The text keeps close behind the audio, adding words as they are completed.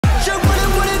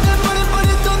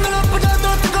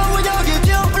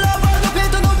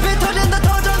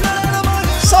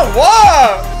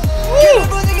what?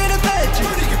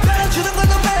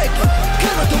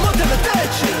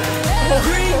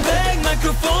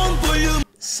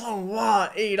 Someone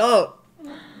ate up.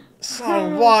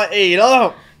 Someone ate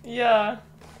up. Yeah.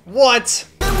 What?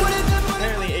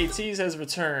 Apparently Ateez has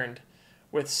returned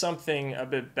with something a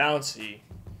bit bouncy.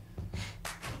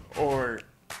 Or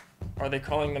are they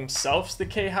calling themselves the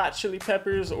K-Hot Chili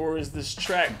Peppers? Or is this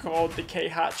track called the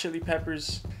K-Hot Chili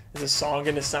Peppers? Is this song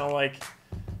gonna sound like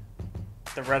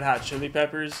the Red Hot Chili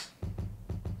Peppers?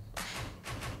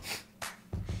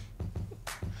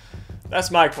 That's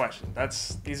my question. I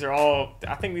think these are all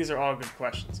good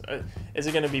questions. Is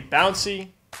it gonna be bouncy?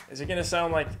 Is it gonna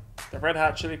sound like the Red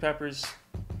Hot Chili Peppers?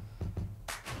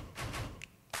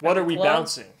 What are we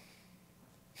bouncing?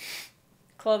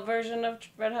 Club version of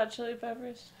Red Hot Chili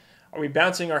Peppers? Are we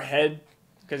bouncing our head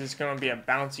because it's gonna be a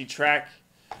bouncy track?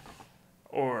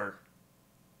 Or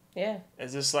yeah,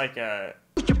 is this like a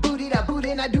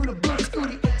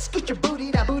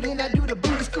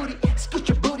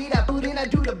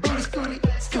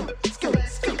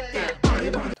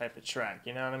type of track,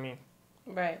 you know what I mean?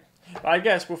 Right. But I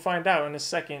guess we'll find out in a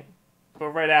second. But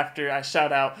right after I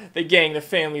shout out the gang, the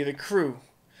family, the crew,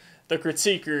 the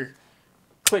critiquer.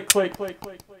 Click, click, click,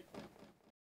 click, click.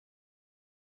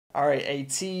 Alright,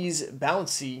 Ateez,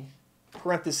 Bouncy,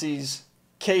 parentheses,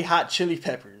 K-Hot Chili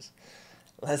Peppers.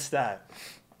 Let's dive.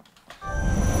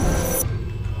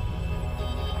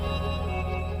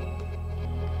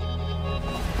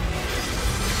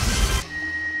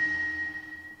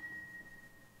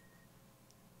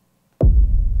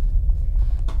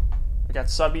 We got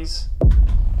subbies.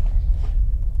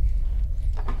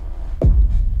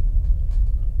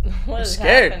 What is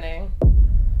scared. happening?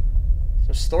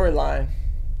 Some storyline.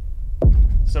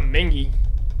 Some Mingy.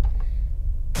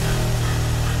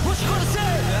 What you gonna say?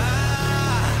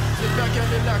 Sit back and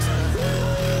relax.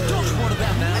 Don't you want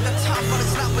about now? At the top, but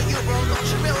it's not for you, bro. Don't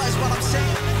you realize what I'm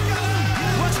saying?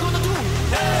 What you gonna do?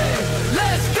 Hey,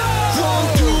 let's go!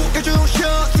 1, 2, 1, 2,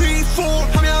 3,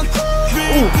 4 하면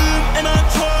and I'm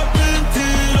talking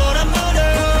들어란 말을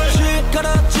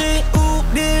시끄럽지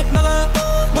우리 막아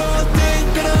One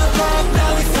gonna love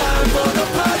now it's time for the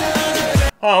party.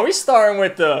 Oh, we starting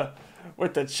with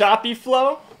the choppy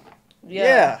flow?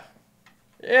 Yeah.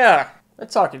 Yeah. They're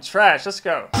talking trash. Let's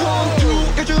go. 1,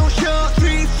 2,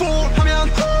 3, 4 하면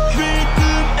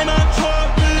and I'm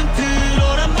talking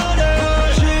들어란 말을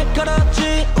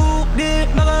시끄럽지 우리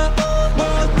막아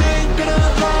One gonna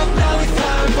love now it's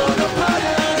time for the party.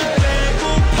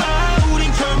 배고파 우린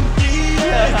경기에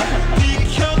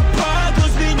비켜봐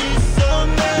cause we need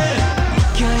some man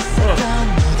껴있었던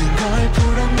모든 걸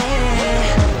풀어내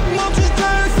멈춘다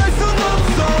살 순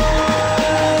없어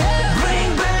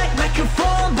Bring back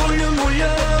microphone 볼륨 올려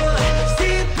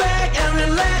Sit back and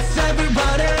relax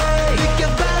everybody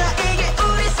느껴봐라 이게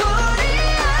우리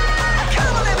소리야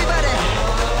Come on everybody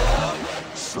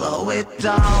Slow it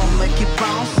down make it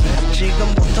bounce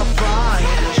지금부터 fly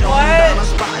정답은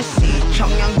spicy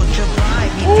청양고추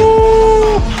vibe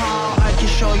I can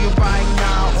show you right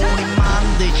now 우리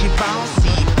만들지 bouncy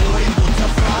우리부터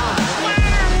fly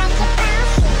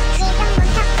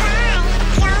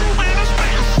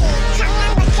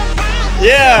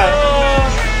Yeah.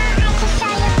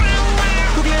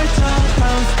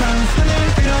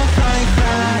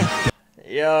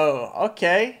 Yo,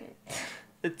 okay.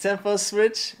 The tempo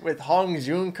switch with Hong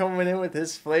Joon coming in with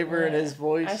his flavor and his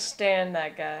voice. I stand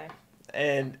that guy.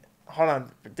 And hold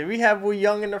on, did we have Woo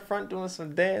Young in the front doing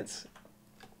some dance?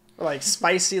 Like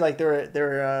spicy, like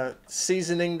they're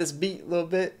seasoning this beat a little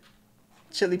bit,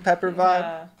 chili pepper vibe.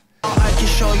 Yeah. I can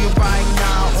show you right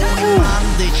now 우리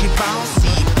만들지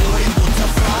bouncy 우리부터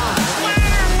fly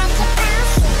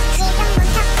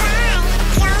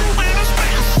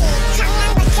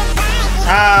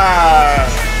Ah.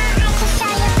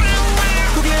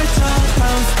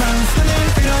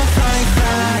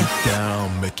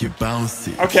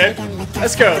 Okay,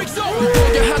 let's go.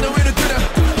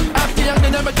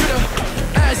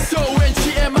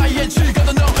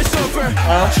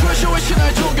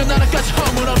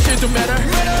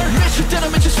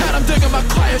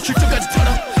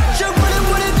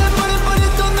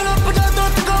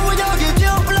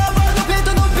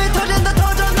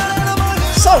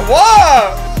 So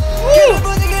what? Woo.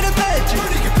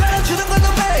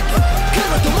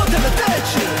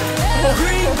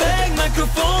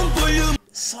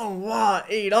 Someone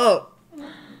ate up.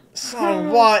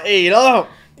 Someone ate up.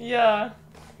 Yeah.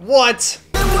 What?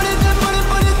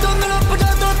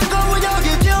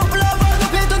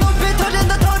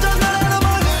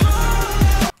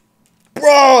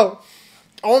 Bro,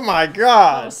 Oh my That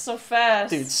god. was so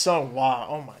fast. Dude, Songhwa.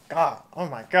 Oh my god. Oh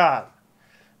my god.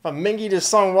 From Mingi to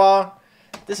Songhwa,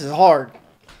 this is hard.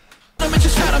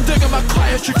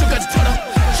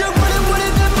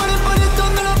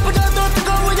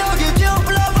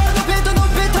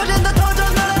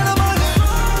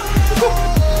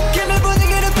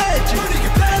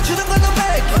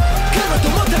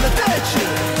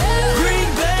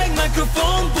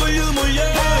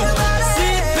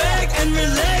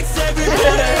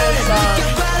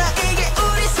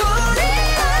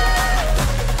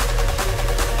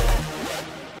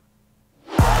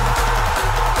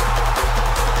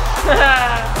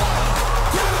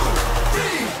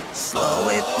 Slow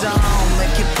it down,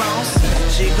 make it bounce.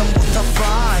 지금부터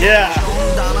fly. Yeah.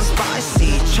 정다운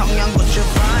spicy, 청양고추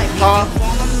vibe. If you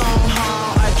wanna know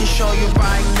how, I can show you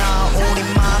right now. 우리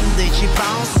만들지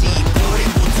bouncy,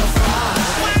 뿌리부터 fly.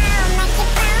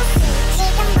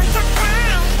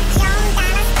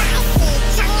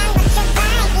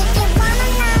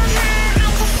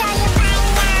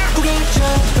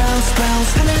 Bounce,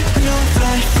 bounce, 하늘 위로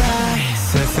fly, fly.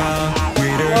 세상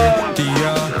위를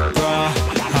뛰어봐.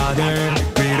 하늘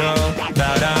위로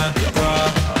날아봐.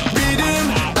 믿음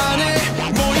안에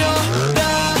모여라.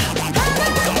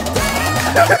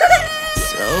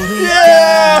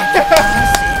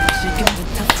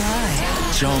 지금부터 fly.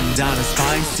 좀 다른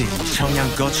spicy,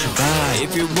 청양고추 vibe.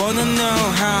 If you wanna know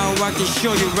how, I can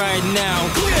show you right now.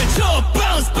 구해줘,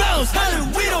 bounce, bounce, 하늘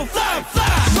위로 fly, fly.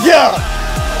 Yeah.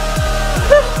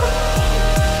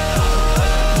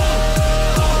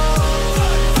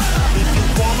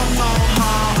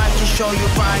 Show you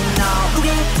right now.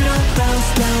 Bounce,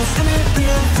 bounce,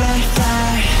 fly,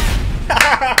 fly.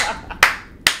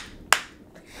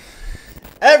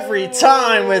 Every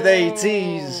time with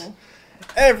Ateez.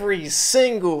 Every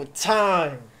single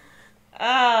time.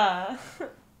 Ah.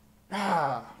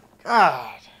 Ah,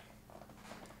 God.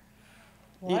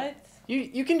 What?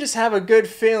 You can just have a good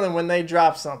feeling when they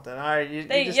drop something. All right, you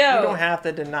don't have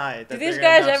to deny it. Do these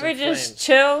guys ever just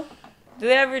chill? Do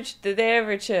they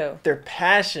ever chill? Their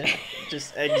passion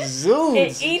just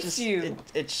exudes. It eats you.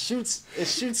 It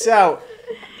shoots out.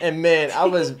 And man, I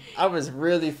was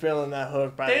really feeling that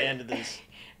hook by the end of this.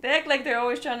 They act like they're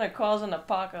always trying to cause an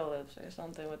apocalypse or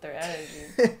something with their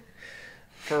energy.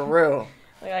 For real.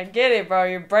 Like, I get it, bro.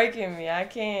 You're breaking me. I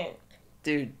can't.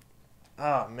 Dude.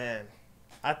 Oh man.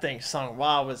 I think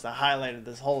Songhwa was the highlight of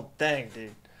this whole thing,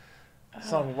 dude.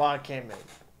 Songhwa came in.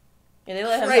 Yeah, they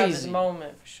let him have his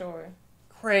moment for sure.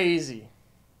 Crazy.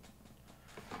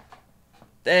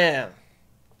 Damn.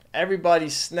 Everybody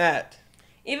snapped.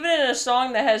 Even in a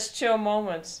song that has chill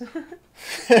moments,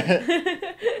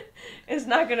 it's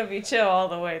not gonna be chill all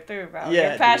the way through, bro. Yeah,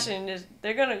 your passion is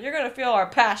you're gonna feel our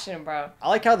passion, bro. I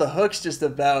like how the hook's just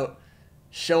about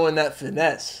showing that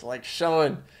finesse, like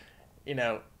showing,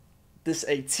 this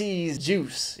Ateez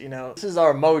juice. This is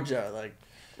our mojo. Like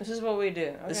this is what we do.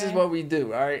 Okay? This is what we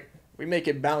do. All right. We make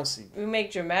it bouncy. We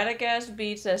make dramatic ass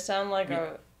beats that sound like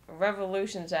a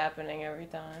revolution's happening every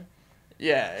time.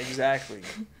 Yeah, exactly.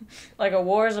 Like a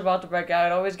war is about to break out.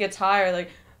 It always gets higher.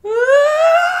 Like,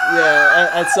 yeah.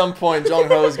 At some point,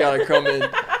 Jongho's got to come in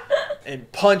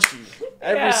and punch you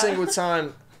every single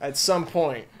time. At some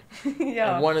point,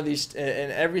 yeah. in one of these,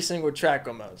 in every single track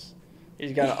almost,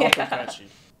 he's got to uppercut you,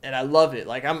 and I love it.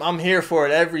 Like I'm here for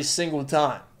it every single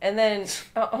time. And then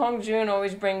Hongjoon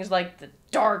always brings like the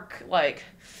dark, like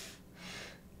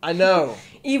I know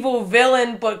evil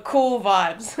villain but cool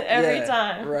vibes every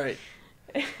time. Right.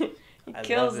 He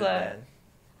kills that. Man.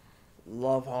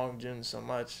 Love Hongjoon so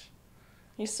much.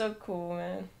 He's so cool,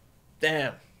 man.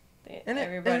 Damn.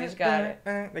 Everybody's got it.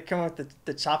 They come with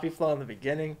the choppy flow in the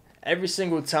beginning. Every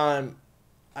single time,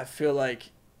 I feel like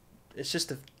it's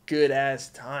just a good ass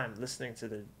time listening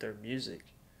to their music,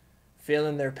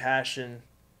 feeling their passion,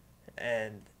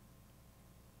 and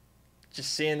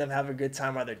just seeing them have a good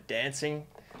time while they're dancing.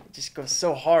 It just goes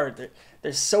so hard.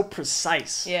 They're so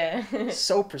precise. Yeah.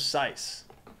 So precise.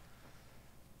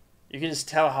 You can just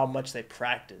tell how much they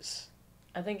practice.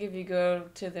 I think if you go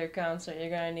to their concert, you're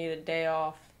gonna need a day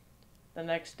off the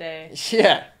next day.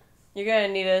 Yeah. You're gonna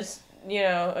need a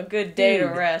good day to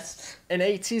rest. An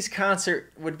Ateez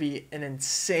concert would be an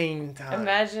insane time.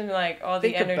 Imagine like all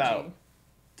the energy. About,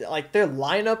 like their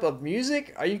lineup of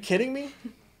music. Are you kidding me?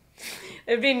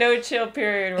 There'd be no chill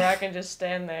period where I can just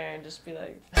stand there and just be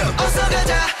like.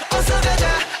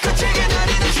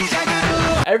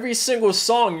 Every single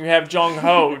song you have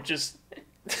Jongho just.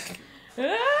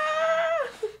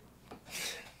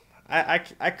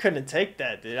 I couldn't take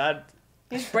that, dude.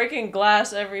 He's breaking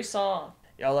glass every song.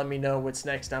 Y'all let me know what's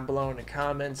next down below in the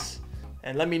comments.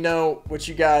 And let me know what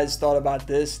you guys thought about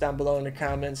this down below in the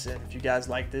comments. And if you guys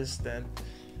like this, then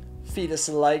feed us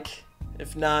a like.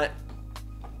 If not,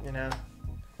 you know,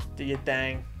 do your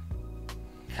thing.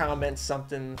 Comment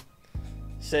something.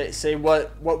 Say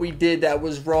what we did that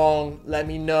was wrong. Let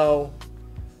me know.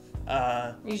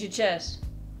 Use your chest.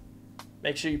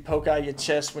 Make sure you poke out your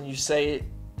chest when you say it.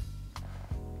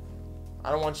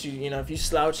 I don't want you, you know, if you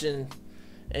slouching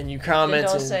and you comment.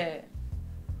 Then don't say it.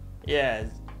 Yeah,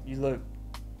 you look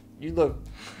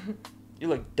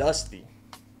dusty.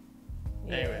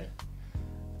 Yeah. Anyway,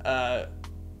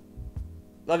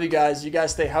 love you guys. You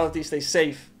guys stay healthy, stay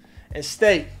safe, and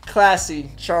stay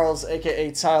classy. Charles, aka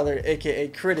Tyler, aka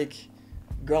CriTiC,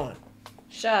 gone.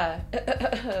 Shy.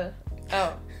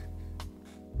 Out.